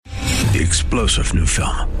the explosive new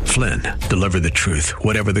film, Flynn, Deliver the Truth,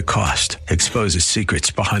 Whatever the Cost, exposes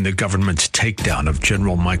secrets behind the government's takedown of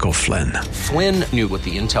General Michael Flynn. Flynn knew what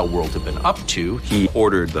the intel world had been up to. He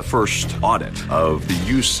ordered the first audit of the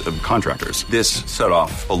use of contractors. This set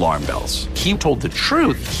off alarm bells. He told the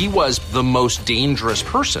truth. He was the most dangerous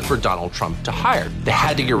person for Donald Trump to hire. They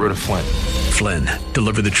had to get rid of Flynn. Flynn,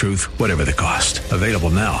 Deliver the Truth, Whatever the Cost. Available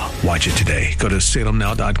now. Watch it today. Go to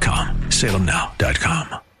salemnow.com.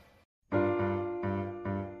 salemnow.com.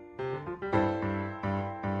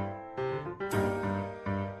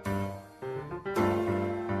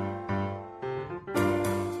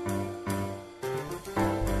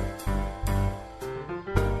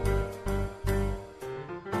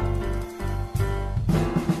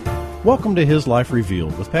 Welcome to His Life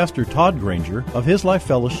Revealed with Pastor Todd Granger of His Life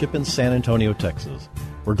Fellowship in San Antonio, Texas.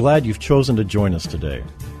 We're glad you've chosen to join us today.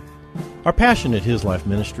 Our passion at His Life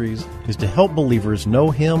Ministries is to help believers know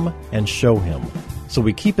Him and show Him. So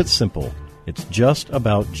we keep it simple. It's just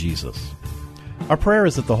about Jesus. Our prayer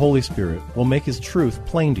is that the Holy Spirit will make His truth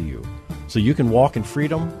plain to you so you can walk in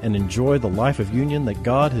freedom and enjoy the life of union that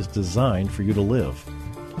God has designed for you to live.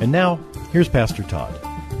 And now, here's Pastor Todd.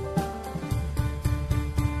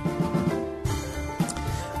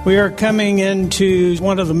 We are coming into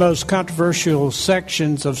one of the most controversial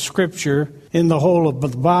sections of Scripture in the whole of the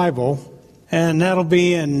Bible, and that'll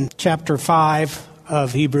be in chapter 5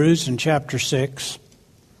 of Hebrews and chapter 6.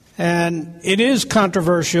 And it is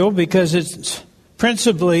controversial because it's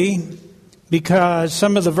principally because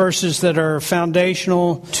some of the verses that are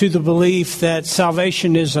foundational to the belief that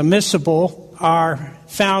salvation is admissible are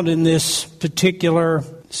found in this particular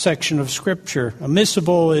section of Scripture.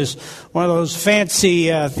 Admissible is one of those fancy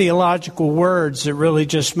theological words that really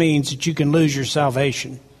just means that you can lose your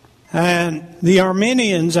salvation. And the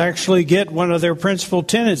Arminians actually get one of their principal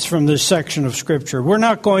tenets from this section of Scripture. We're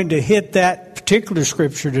not going to hit that particular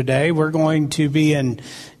Scripture today. We're going to be in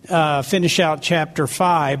finish out chapter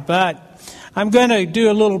 5. But I'm going to do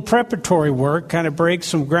a little preparatory work, kind of break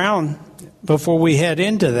some ground before we head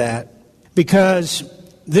into that. Because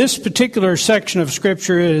this particular section of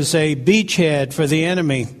Scripture is a beachhead for the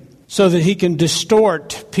enemy so that he can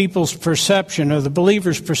distort people's perception or the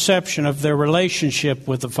believer's perception of their relationship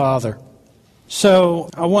with the Father. So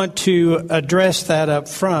I want to address that up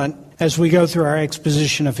front as we go through our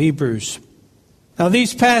exposition of Hebrews. Now,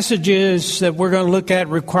 these passages that we're going to look at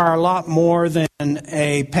require a lot more than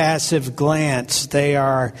a passive glance. They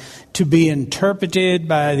are to be interpreted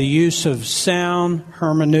by the use of sound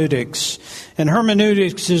hermeneutics. And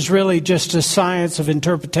hermeneutics is really just a science of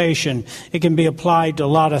interpretation. It can be applied to a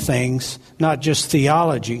lot of things, not just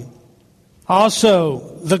theology.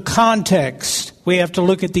 Also, the context. We have to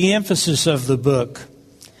look at the emphasis of the book.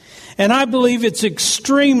 And I believe it's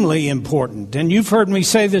extremely important, and you've heard me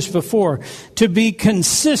say this before, to be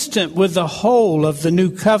consistent with the whole of the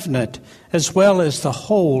New Covenant as well as the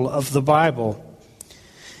whole of the Bible.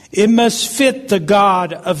 It must fit the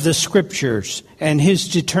God of the Scriptures and His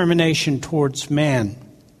determination towards man.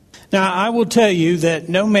 Now, I will tell you that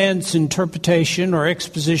no man's interpretation or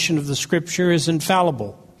exposition of the Scripture is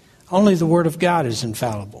infallible. Only the Word of God is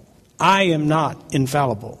infallible. I am not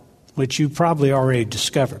infallible, which you probably already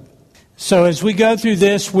discovered. So as we go through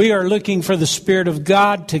this, we are looking for the Spirit of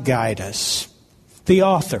God to guide us, the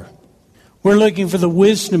author. We're looking for the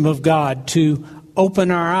wisdom of God to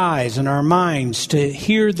open our eyes and our minds to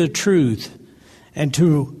hear the truth and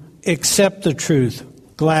to accept the truth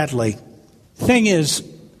gladly. Thing is,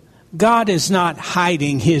 God is not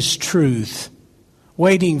hiding His truth,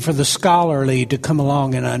 waiting for the scholarly to come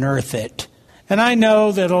along and unearth it. And I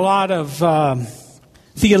know that a lot of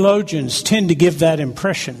theologians tend to give that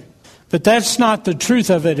impression. But that's not the truth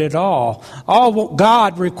of it at all. All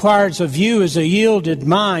God requires of you is a yielded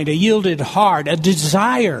mind, a yielded heart, a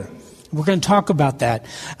desire. We're going to talk about that.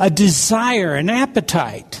 A desire, an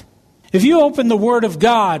appetite. If you open the Word of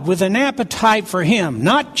God with an appetite for Him,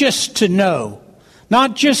 not just to know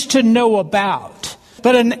about,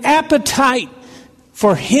 but an appetite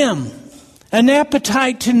for Him, an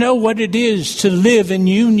appetite to know what it is to live in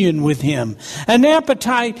union with Him, an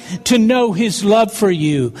appetite to know His love for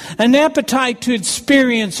you, an appetite to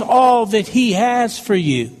experience all that He has for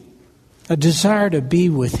you, a desire to be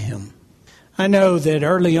with Him. I know that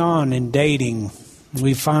early on in dating,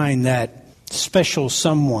 we find that special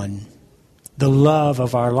someone, the love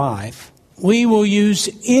of our life. We will use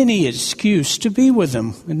any excuse to be with them.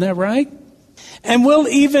 Isn't that right? And we'll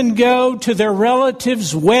even go to their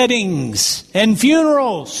relatives' weddings and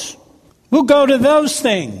funerals. We'll go to those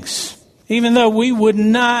things. Even though we would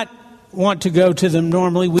not want to go to them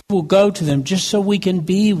normally, we will go to them just so we can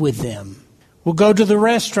be with them. We'll go to the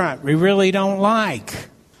restaurant we really don't like.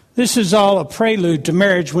 This is all a prelude to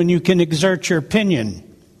marriage when you can exert your opinion.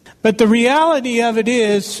 But the reality of it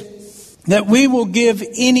is that we will give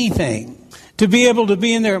anything to be able to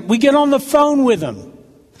be in there. We get on the phone with them.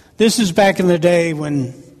 This is back in the day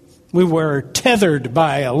when we were tethered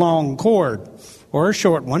by a long cord or a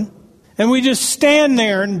short one. And we just stand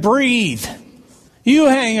there and breathe. You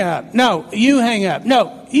hang up. No, you hang up.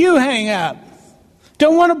 No, you hang up.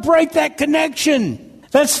 Don't want to break that connection.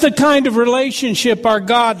 That's the kind of relationship our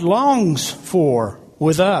God longs for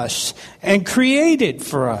with us and created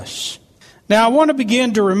for us. Now, I want to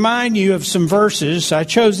begin to remind you of some verses. I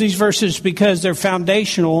chose these verses because they're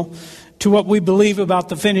foundational to what we believe about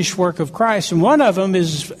the finished work of Christ. And one of them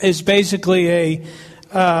is basically a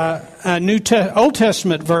Old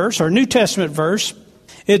Testament verse or New Testament verse.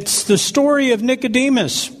 It's the story of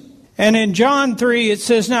Nicodemus. And in John 3, it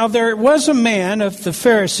says, "Now there was a man of the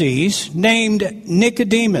Pharisees named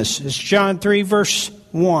Nicodemus." It's John 3, verse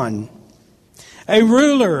 1. "A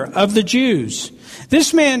ruler of the Jews.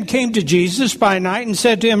 This man came to Jesus by night and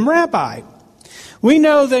said to him, 'Rabbi, we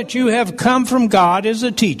know that you have come from God as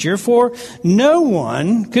a teacher, for no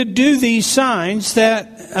one could do these signs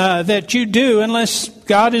that you do unless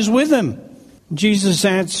God is with him.' Jesus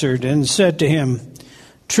answered and said to him,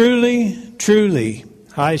 'Truly, truly,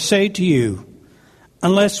 I say to you,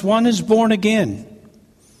 unless one is born again,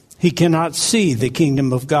 he cannot see the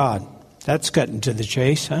kingdom of God.'" That's cutting to the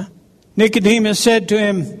chase, huh? Nicodemus said to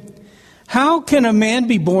him, "How can a man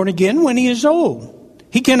be born again when he is old?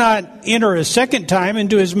 He cannot enter a second time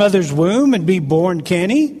into his mother's womb and be born, can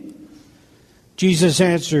he?" Jesus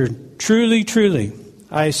answered, "Truly, truly,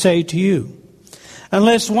 I say to you,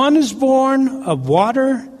 unless one is born of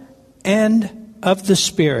water and of the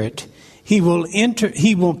Spirit, he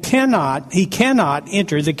cannot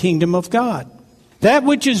enter the kingdom of God. That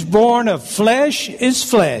which is born of flesh is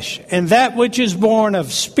flesh, and that which is born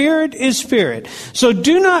of spirit is spirit. So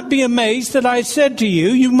do not be amazed that I said to you,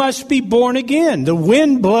 you must be born again. The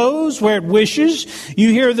wind blows where it wishes.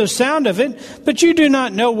 You hear the sound of it, but you do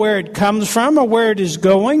not know where it comes from or where it is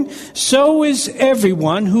going. So is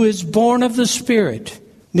everyone who is born of the Spirit."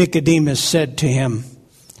 Nicodemus said to him,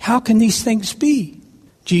 "How can these things be?"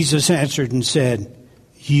 Jesus answered and said,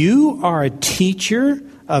 "You are a teacher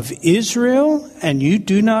of Israel, and you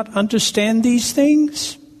do not understand these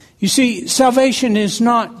things?" You see, salvation is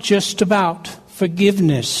not just about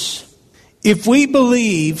forgiveness. If we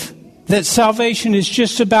believe that salvation is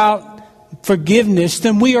just about forgiveness,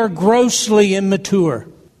 then we are grossly immature.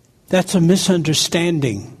 That's a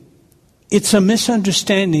misunderstanding. It's a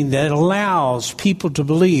misunderstanding that allows people to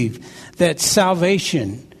believe that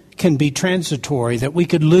salvation can be transitory, that we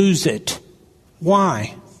could lose it.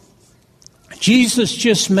 Why? Jesus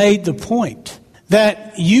just made the point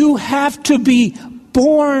that you have to be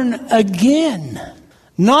born again.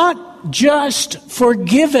 Not just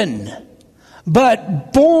forgiven,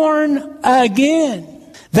 but born again.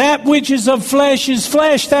 That which is of flesh is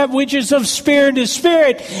flesh. That which is of spirit is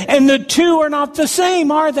spirit. And the two are not the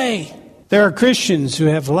same, are they? There are Christians who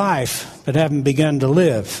have life but haven't begun to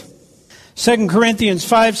live. 2 Corinthians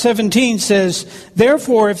 5:17 says,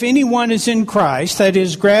 "Therefore, if anyone is in Christ, that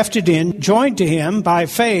is, grafted in, joined to him by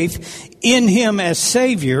faith in him as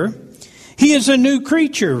Savior, he is a new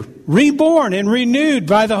creature, reborn and renewed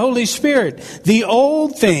by the Holy Spirit. The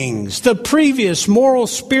old things, the previous moral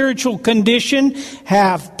spiritual condition,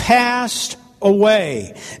 have passed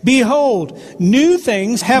away. Behold, new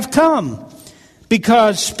things have come,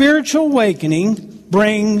 because spiritual awakening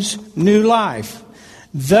brings new life."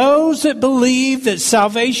 Those that believe that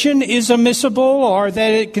salvation is omissible or that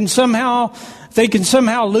they can somehow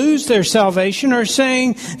lose their salvation are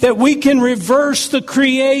saying that we can reverse the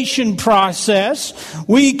creation process,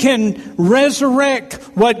 we can resurrect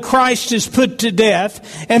what Christ has put to death,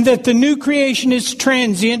 and that the new creation is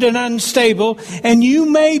transient and unstable, and you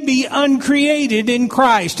may be uncreated in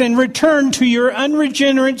Christ and return to your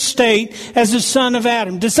unregenerate state as a son of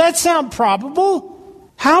Adam. Does that sound probable?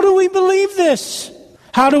 How do we believe this?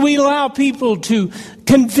 How do we allow people to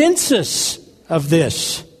convince us of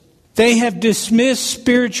this? They have dismissed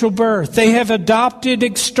spiritual birth. They have adopted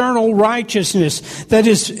external righteousness that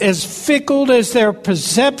is as fickle as their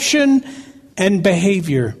perception and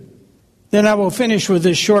behavior. Then I will finish with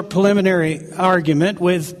this short preliminary argument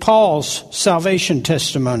with Paul's salvation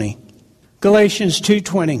testimony. Galatians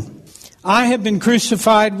 2:20. "I have been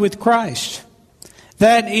crucified with Christ.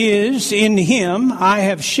 That is, in him I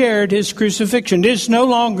have shared his crucifixion. It is no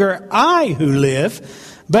longer I who live,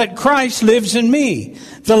 but Christ lives in me.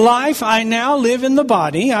 The life I now live in the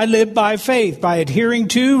body, I live by faith, by adhering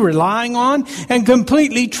to, relying on, and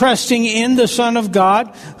completely trusting in the Son of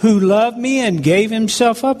God who loved me and gave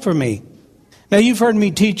himself up for me. Now, you've heard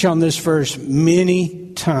me teach on this verse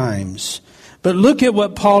many times, but look at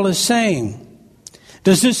what Paul is saying.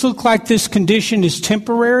 Does this look like this condition is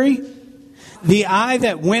temporary? The I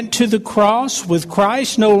that went to the cross with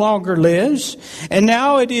Christ no longer lives, and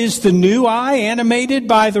now it is the new I, animated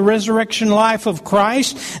by the resurrection life of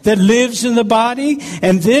Christ, that lives in the body,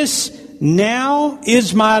 and this now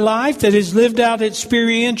is my life that is lived out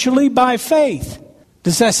experientially by faith.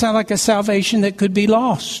 Does that sound like a salvation that could be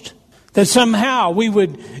lost? That somehow we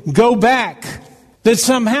would go back, that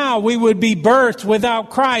somehow we would be birthed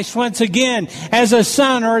without Christ once again as a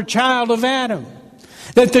son or a child of Adam?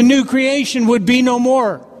 That the new creation would be no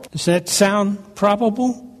more. Does that sound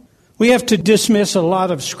probable? We have to dismiss a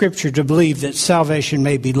lot of Scripture to believe that salvation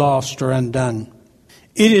may be lost or undone.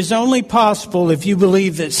 It is only possible if you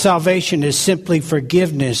believe that salvation is simply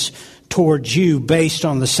forgiveness towards you based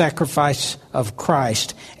on the sacrifice of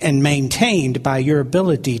Christ and maintained by your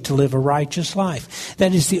ability to live a righteous life.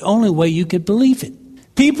 That is the only way you could believe it.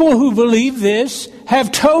 People who believe this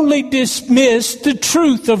have totally dismissed the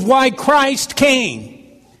truth of why Christ came.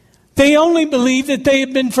 They only believe that they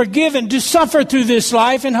have been forgiven to suffer through this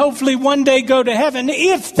life and hopefully one day go to heaven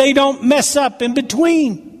if they don't mess up in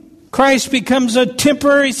between. Christ becomes a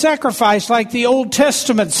temporary sacrifice like the Old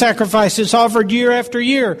Testament sacrifices offered year after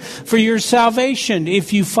year for your salvation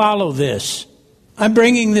if you follow this. I'm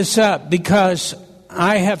bringing this up because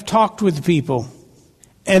I have talked with people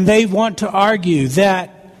and they want to argue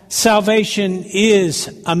that salvation is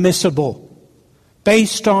admissible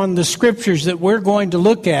based on the scriptures that we're going to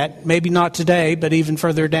look at, maybe not today, but even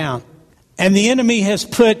further down. And the enemy has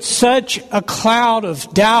put such a cloud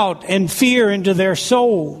of doubt and fear into their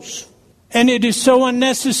souls. And it is so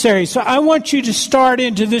unnecessary. So I want you to start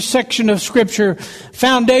into this section of Scripture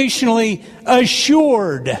foundationally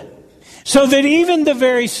assured, so that even the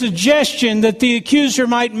very suggestion that the accuser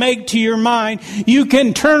might make to your mind, you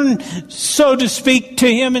can turn, so to speak, to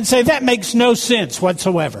him and say, that makes no sense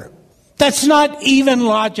whatsoever. That's not even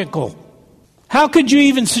logical. How could you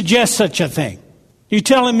even suggest such a thing? You're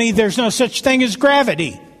telling me there's no such thing as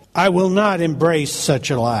gravity. I will not embrace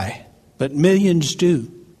such a lie, but millions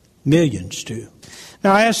do. Millions do.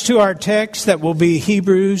 Now, as to our text, that will be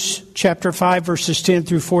Hebrews chapter 5, verses 10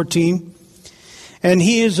 through 14. And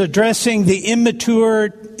he is addressing the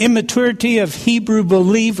immaturity of Hebrew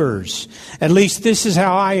believers. At least this is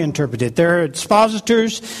how I interpret it. There are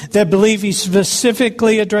expositors that believe he's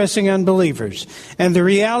specifically addressing unbelievers. And the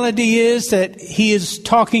reality is that he is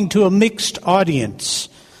talking to a mixed audience.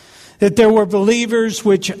 That there were believers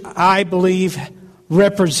which I believe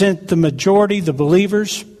represent the majority, the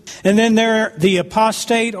believers. And then there are the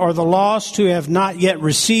apostate or the lost who have not yet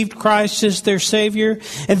received Christ as their Savior.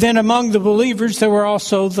 And then among the believers, there were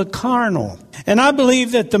also the carnal. And I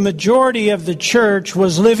believe that the majority of the church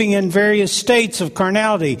was living in various states of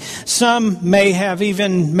carnality. Some may have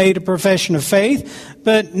even made a profession of faith,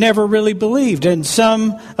 but never really believed. And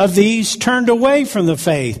some of these turned away from the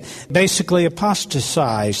faith, basically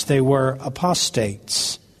apostatized. They were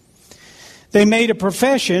apostates. They made a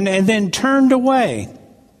profession and then turned away.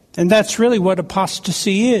 And that's really what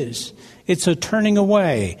apostasy is. It's a turning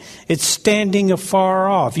away. It's standing afar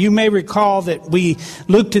off. You may recall that we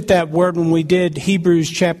looked at that word when we did Hebrews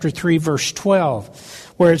chapter 3, verse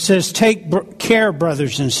 12, where it says, take care,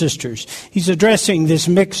 brothers and sisters. He's addressing this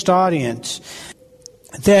mixed audience,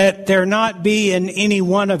 that there not be in any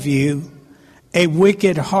one of you a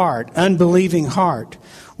wicked heart, unbelieving heart,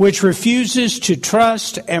 which refuses to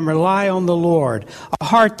trust and rely on the Lord, a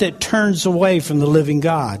heart that turns away from the living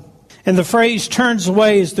God. And the phrase turns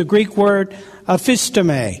away is the Greek word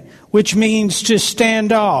aphistome, which means to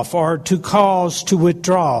stand off or to cause to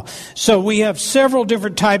withdraw. So we have several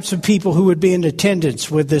different types of people who would be in attendance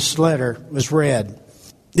when this letter was read.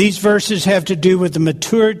 These verses have to do with the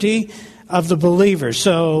maturity of the believer.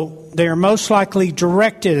 So they are most likely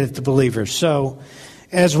directed at the believers. So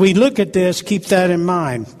as we look at this, keep that in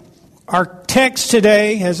mind. Our text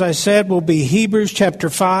today, as I said, will be Hebrews chapter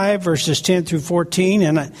 5, verses 10 through 14.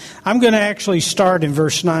 And I'm going to actually start in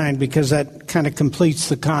verse 9 because that kind of completes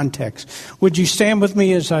the context. Would you stand with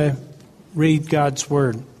me as I read God's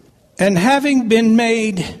word? And having been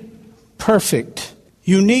made perfect,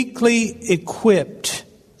 uniquely equipped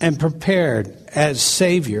and prepared as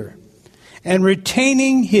Savior, and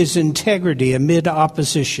retaining his integrity amid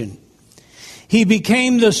opposition, he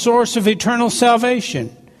became the source of eternal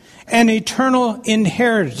salvation and eternal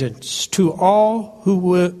inheritance to all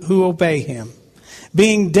who obey him,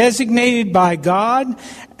 being designated by God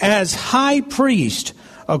as high priest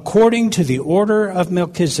according to the order of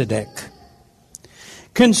Melchizedek.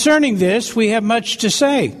 Concerning this, we have much to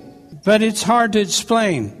say, but it's hard to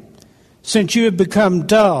explain, since you have become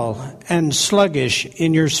dull and sluggish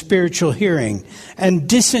in your spiritual hearing and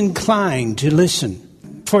disinclined to listen.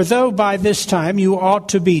 For though by this time you ought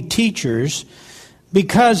to be teachers,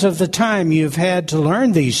 because of the time you've had to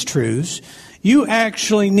learn these truths, you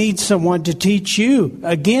actually need someone to teach you,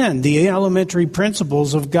 again, the elementary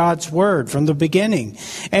principles of God's Word from the beginning.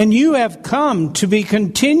 And you have come to be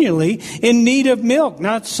continually in need of milk,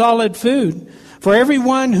 not solid food. For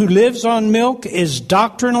everyone who lives on milk is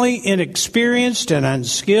doctrinally inexperienced and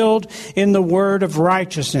unskilled in the word of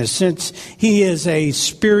righteousness, since he is a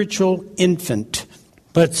spiritual infant.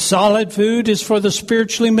 But solid food is for the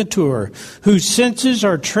spiritually mature, whose senses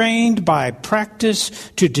are trained by practice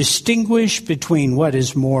to distinguish between what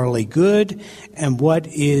is morally good and what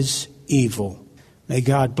is evil. May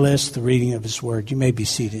God bless the reading of His Word. You may be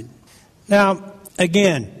seated. Now,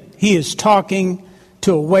 again, he is talking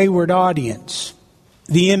to a wayward audience,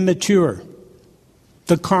 the immature,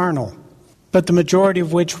 the carnal, but the majority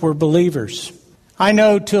of which were believers. I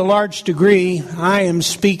know to a large degree I am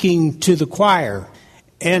speaking to the choir.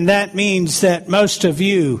 And that means that most of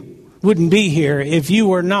you wouldn't be here if you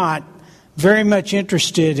were not very much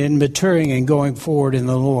interested in maturing and going forward in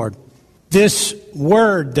the Lord. This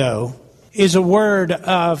word, though, is a word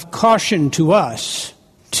of caution to us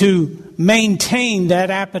to maintain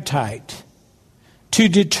that appetite, to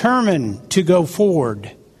determine to go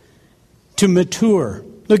forward, to mature.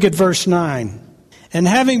 Look at verse 9. And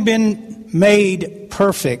having been made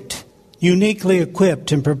perfect, uniquely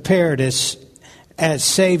equipped and prepared as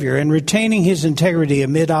Savior, and retaining his integrity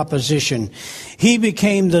amid opposition, he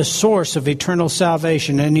became the source of eternal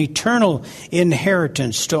salvation and eternal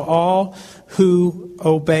inheritance to all who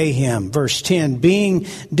obey him. Verse 10, being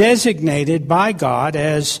designated by God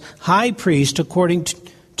as high priest according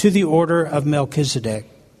to the order of Melchizedek.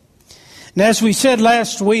 And as we said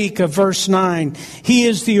last week of verse 9, he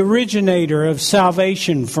is the originator of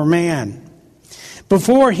salvation for man.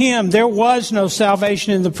 Before him, there was no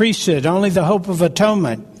salvation in the priesthood, only the hope of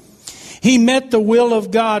atonement. He met the will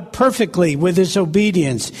of God perfectly with his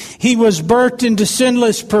obedience. He was birthed into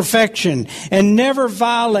sinless perfection and never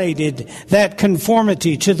violated that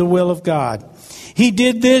conformity to the will of God. He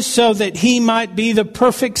did this so that he might be the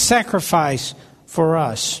perfect sacrifice for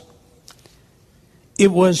us.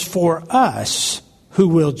 It was for us who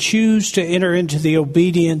will choose to enter into the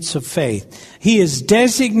obedience of faith. He is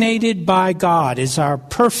designated by God as our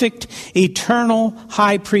perfect, eternal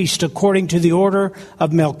high priest according to the order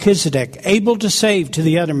of Melchizedek, able to save to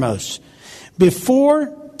the uttermost.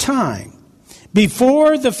 Before time,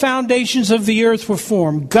 before the foundations of the earth were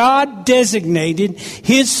formed, God designated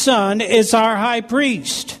his Son as our high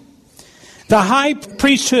priest. The high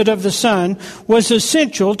priesthood of the Son was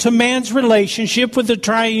essential to man's relationship with the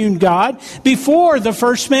triune God before the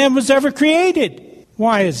first man was ever created.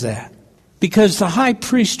 Why is that? Because the high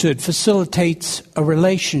priesthood facilitates a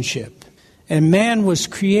relationship, and man was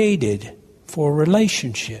created for a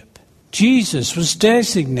relationship. Jesus was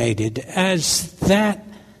designated as that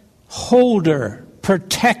holder,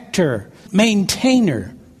 protector,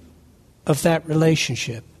 maintainer of that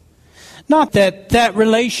relationship. Not that that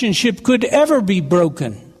relationship could ever be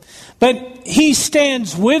broken, but he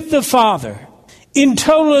stands with the Father in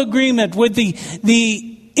total agreement with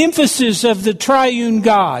the emphasis of the triune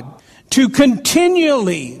God to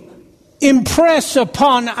continually impress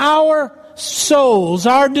upon our souls,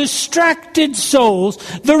 our distracted souls,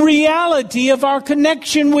 the reality of our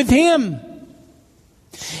connection with him.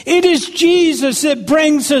 It is Jesus that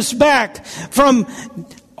brings us back from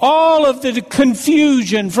all of the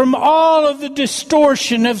confusion, from all of the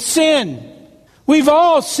distortion of sin. We've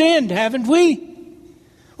all sinned, haven't we?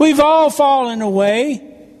 We've all fallen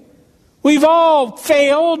away. We've all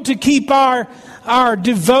failed to keep our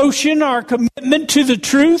devotion, our commitment to the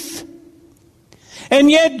truth. And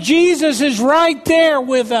yet Jesus is right there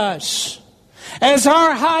with us as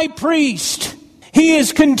our high priest. He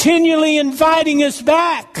is continually inviting us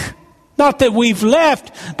back. Not that we've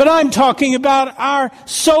left, but I'm talking about our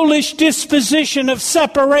soulish disposition of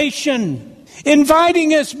separation,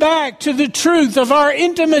 inviting us back to the truth of our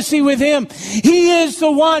intimacy with him. He is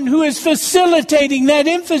the one who is facilitating that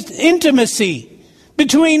intimacy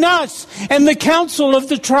between us and the counsel of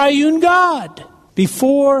the triune God.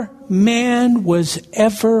 Before man was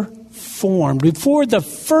ever formed, before the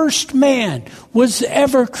first man was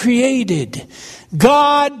ever created,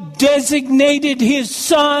 God designated his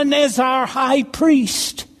Son as our high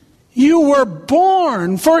priest. You were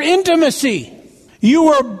born for intimacy. You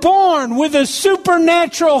were born with a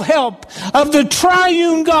supernatural help of the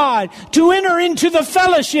triune God to enter into the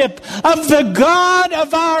fellowship of the God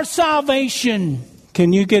of our salvation.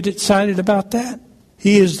 Can you get excited about that?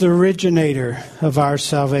 He is the originator of our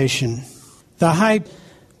salvation. The high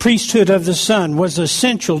priesthood of the Son was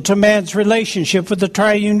essential to man's relationship with the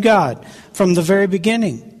triune God from the very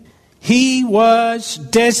beginning. He was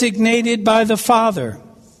designated by the Father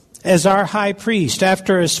as our high priest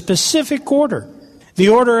after a specific order. The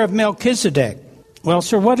order of Melchizedek. Well,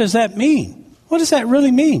 sir, what does that mean? What does that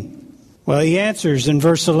really mean? Well, he answers in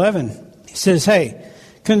verse 11. He says, hey,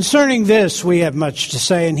 concerning this we have much to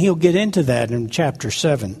say, and he'll get into that in chapter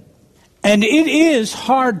 7. And it is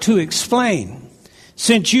hard to explain,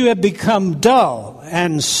 since you have become dull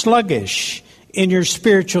and sluggish in your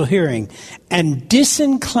spiritual hearing and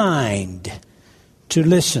disinclined to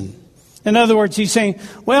listen. In other words, he's saying,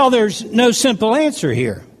 well, there's no simple answer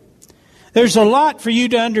here. There's a lot for you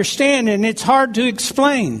to understand, and it's hard to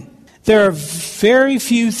explain. There are very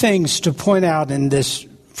few things to point out in this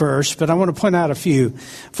verse, but I want to point out a few.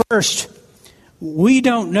 First, we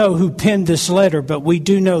don't know who penned this letter, but we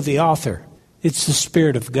do know the author. It's the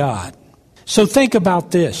Spirit of God. So think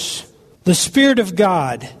about this. The Spirit of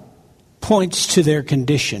God points to their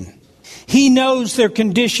condition. He knows their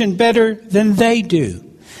condition better than they do.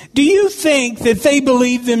 Do you think that they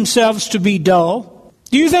believe themselves to be dull?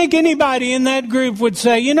 Do you think anybody in that group would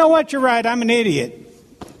say, you know what, you're right, I'm an idiot.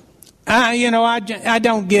 I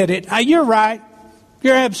don't get it. You're right.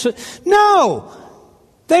 You're absolutely... No!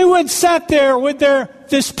 They would sit there with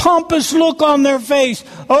this pompous look on their face.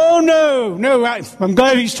 Oh, no, I'm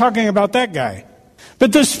glad he's talking about that guy.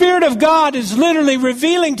 But the Spirit of God is literally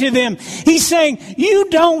revealing to them. He's saying, you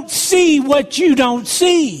don't see what you don't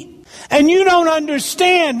see. And you don't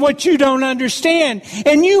understand what you don't understand.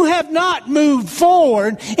 And you have not moved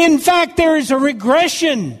forward. In fact, there is a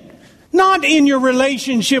regression. Not in your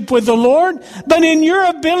relationship with the Lord, but in your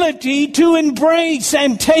ability to embrace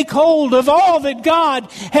and take hold of all that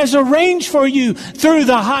God has arranged for you through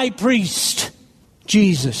the high priest,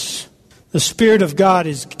 Jesus. The Spirit of God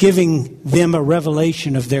is giving them a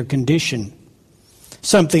revelation of their condition.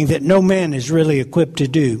 Something that no man is really equipped to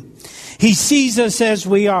do. He sees us as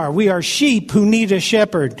we are. We are sheep who need a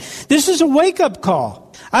shepherd. This is a wake-up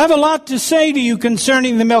call. I have a lot to say to you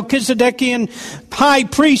concerning the Melchizedekian high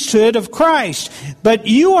priesthood of Christ. But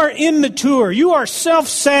you are immature. You are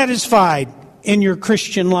self-satisfied in your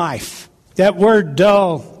Christian life. That word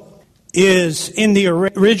dull is, in the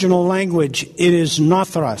original language, it is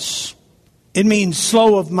nothros. It means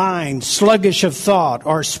slow of mind, sluggish of thought,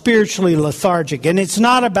 or spiritually lethargic. And it's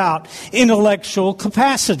not about intellectual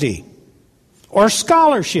capacity or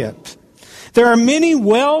scholarship. There are many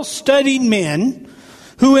well-studied men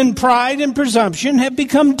who in pride and presumption have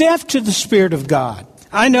become deaf to the Spirit of God.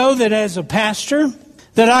 I know that as a pastor,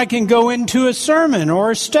 that I can go into a sermon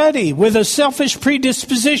or a study with a selfish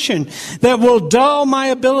predisposition that will dull my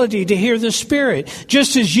ability to hear the Spirit.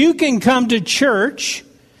 Just as you can come to church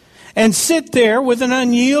and sit there with an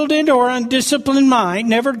unyielded or undisciplined mind,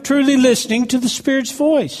 never truly listening to the Spirit's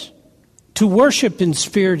voice. To worship in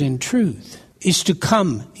spirit and truth is to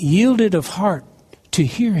come yielded of heart to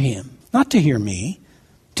hear Him. Not to hear me,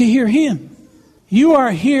 to hear Him. You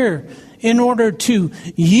are here in order to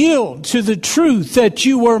yield to the truth that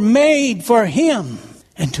you were made for Him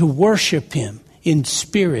and to worship Him in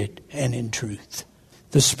spirit and in truth.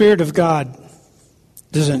 The Spirit of God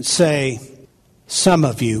doesn't say some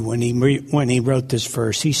of you when he wrote this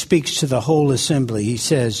verse. He speaks to the whole assembly. He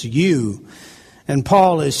says you. And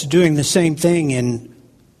Paul is doing the same thing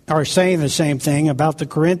saying the same thing about the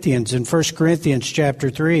Corinthians in 1 Corinthians chapter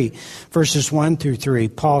 3, verses 1 through 3.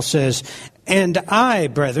 Paul says, and I,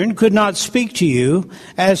 brethren, could not speak to you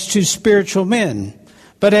as to spiritual men,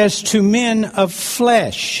 but as to men of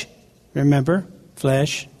flesh. Remember,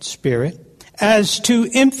 flesh, spirit. As to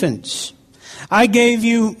infants. I gave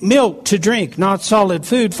you milk to drink, not solid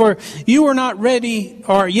food, for you were not ready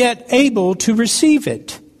or yet able to receive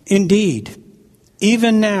it. Indeed,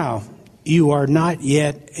 even now you are not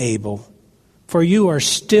yet able, for you are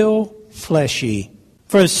still fleshy.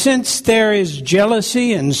 For since there is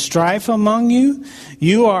jealousy and strife among you,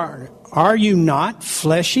 are you not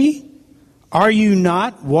fleshy? Are you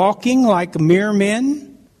not walking like mere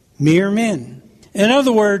men? Mere men. In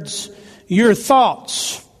other words, your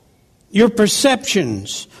thoughts, your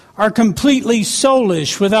perceptions are completely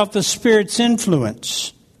soulish without the Spirit's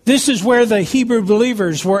influence. This is where the Hebrew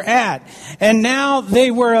believers were at. And now they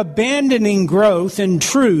were abandoning growth in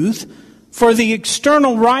truth for the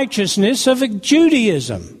external righteousness of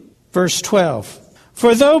Judaism. Verse 12.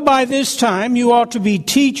 For though by this time you ought to be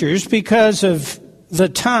teachers because of the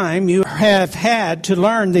time you have had to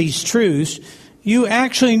learn these truths, you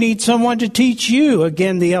actually need someone to teach you,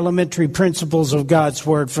 again, the elementary principles of God's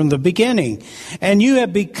Word from the beginning. And you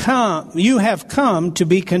have come to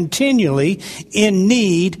be continually in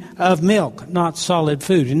need of milk, not solid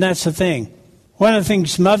food. And that's the thing. One of the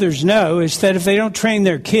things mothers know is that if they don't train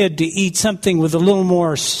their kid to eat something with a little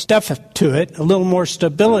more stuff to it, a little more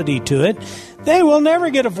stability to it, they will never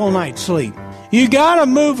get a full night's sleep. You got to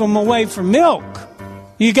move them away from milk.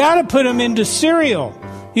 You got to put them into cereal.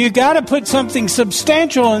 You got to put something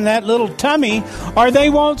substantial in that little tummy, or they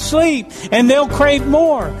won't sleep, and they'll crave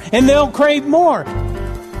more, and they'll crave more.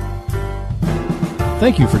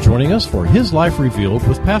 Thank you for joining us for His Life Revealed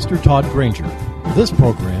with Pastor Todd Granger. This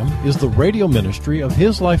program is the radio ministry of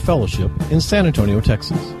His Life Fellowship in San Antonio,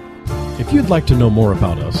 Texas. If you'd like to know more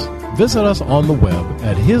about us, visit us on the web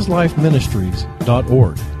at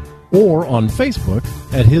hislifeministries.org or on Facebook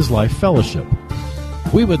at His Life Fellowship.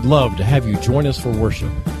 We would love to have you join us for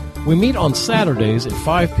worship. We meet on Saturdays at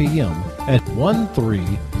 5 p.m. at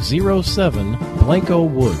 1307 Blanco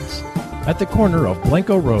Woods, at the corner of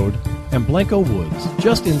Blanco Road and Blanco Woods,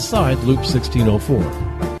 just inside Loop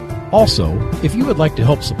 1604. Also, if you would like to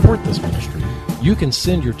help support this ministry, you can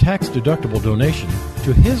send your tax-deductible donation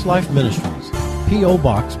to His Life Ministries, P.O.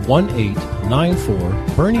 Box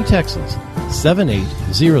 1894, Bernie, Texas,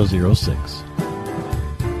 78006.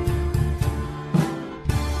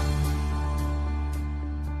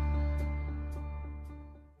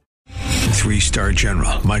 3-star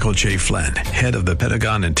General Michael J. Flynn, head of the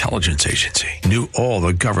Pentagon Intelligence Agency, knew all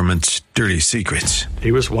the government's dirty secrets.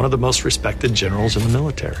 He was one of the most respected generals in the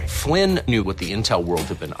military. Flynn knew what the intel world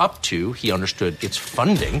had been up to. He understood its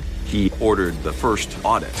funding. He ordered the first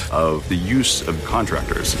audit of the use of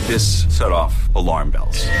contractors. This set off alarm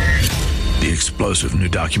bells. The explosive new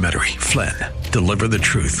documentary, Flynn, Deliver the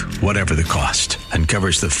Truth, Whatever the Cost,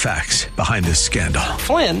 uncovers the facts behind this scandal.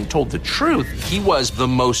 Flynn told the truth. He was the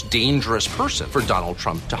most dangerous person for Donald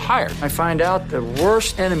Trump to hire. I find out the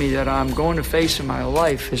worst enemy that I'm going to face in my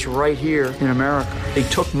life is right here in America. They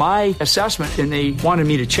took my assessment and they wanted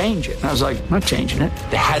me to change it. And I was like, I'm not changing it.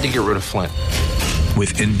 They had to get rid of Flynn.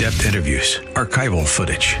 With in-depth interviews, archival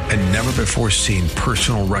footage, and never-before-seen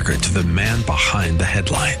personal records of the man behind the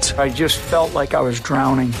headlines. I just felt like I was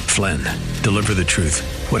drowning. Flynn, Deliver the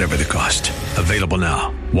Truth, Whatever the Cost. Available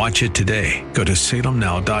now. Watch it today. Go to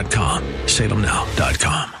salemnow.com.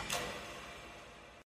 salemnow.com.